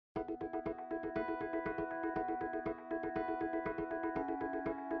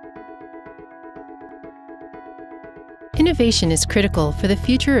Innovation is critical for the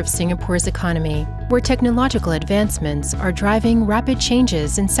future of Singapore's economy, where technological advancements are driving rapid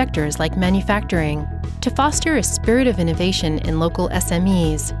changes in sectors like manufacturing. To foster a spirit of innovation in local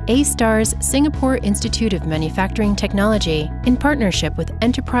SMEs, A-STAR's Singapore Institute of Manufacturing Technology, in partnership with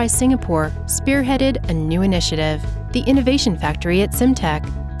Enterprise Singapore, spearheaded a new initiative, the Innovation Factory at SIMTech.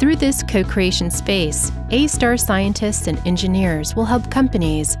 Through this co-creation space, A-STAR scientists and engineers will help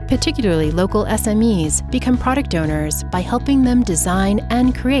companies, particularly local SMEs, become product owners by helping them design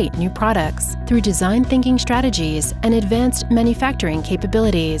and create new products through design thinking strategies and advanced manufacturing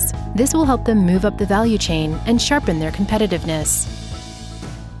capabilities. This will help them move up the value chain and sharpen their competitiveness.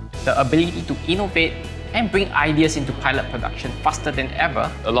 The ability to innovate and bring ideas into pilot production faster than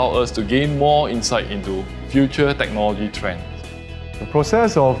ever allow us to gain more insight into future technology trends. The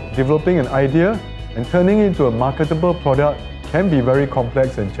process of developing an idea and turning it into a marketable product can be very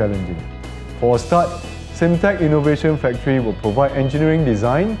complex and challenging. For a start, SIMTech Innovation Factory will provide engineering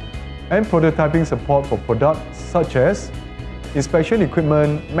design and prototyping support for products such as inspection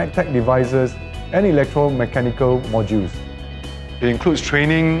equipment, medtech devices, and electromechanical modules. It includes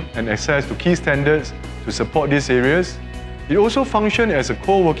training and access to key standards to support these areas. It also functions as a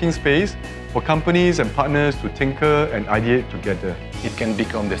co-working space for companies and partners to tinker and ideate together. It can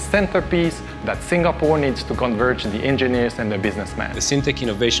become the centerpiece that Singapore needs to converge the engineers and the businessmen. The SIMTech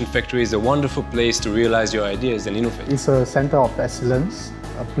Innovation Factory is a wonderful place to realize your ideas and innovate. It's a center of excellence,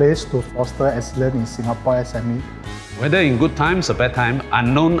 a place to foster excellence in Singapore SME. Whether in good times or bad times,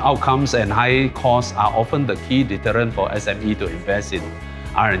 unknown outcomes and high costs are often the key deterrent for SME to invest in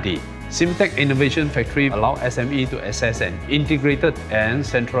R&D. SIMTech Innovation Factory allows SME to access an integrated and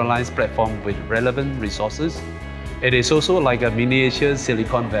centralized platform with relevant resources. It is also like a miniature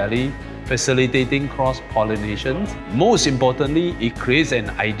Silicon Valley, facilitating cross-pollination. Most importantly, it creates an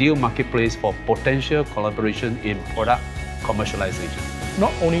ideal marketplace for potential collaboration in product commercialization.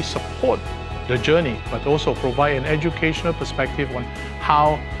 Not only support the journey, but also provide an educational perspective on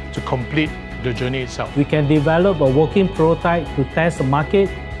how to complete the journey itself. We can develop a working prototype to test the market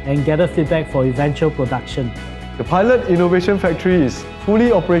and gather feedback for eventual production. The Pilot Innovation Factory is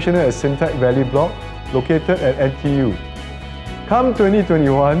fully operational at SIMTech Valley Block, located at NTU. Come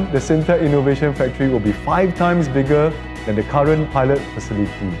 2021, the SIMTech Innovation Factory will be 5 times bigger than the current pilot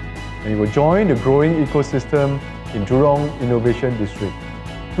facility, and it will join the growing ecosystem in Jurong Innovation District.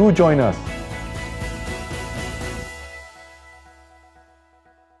 Do join us.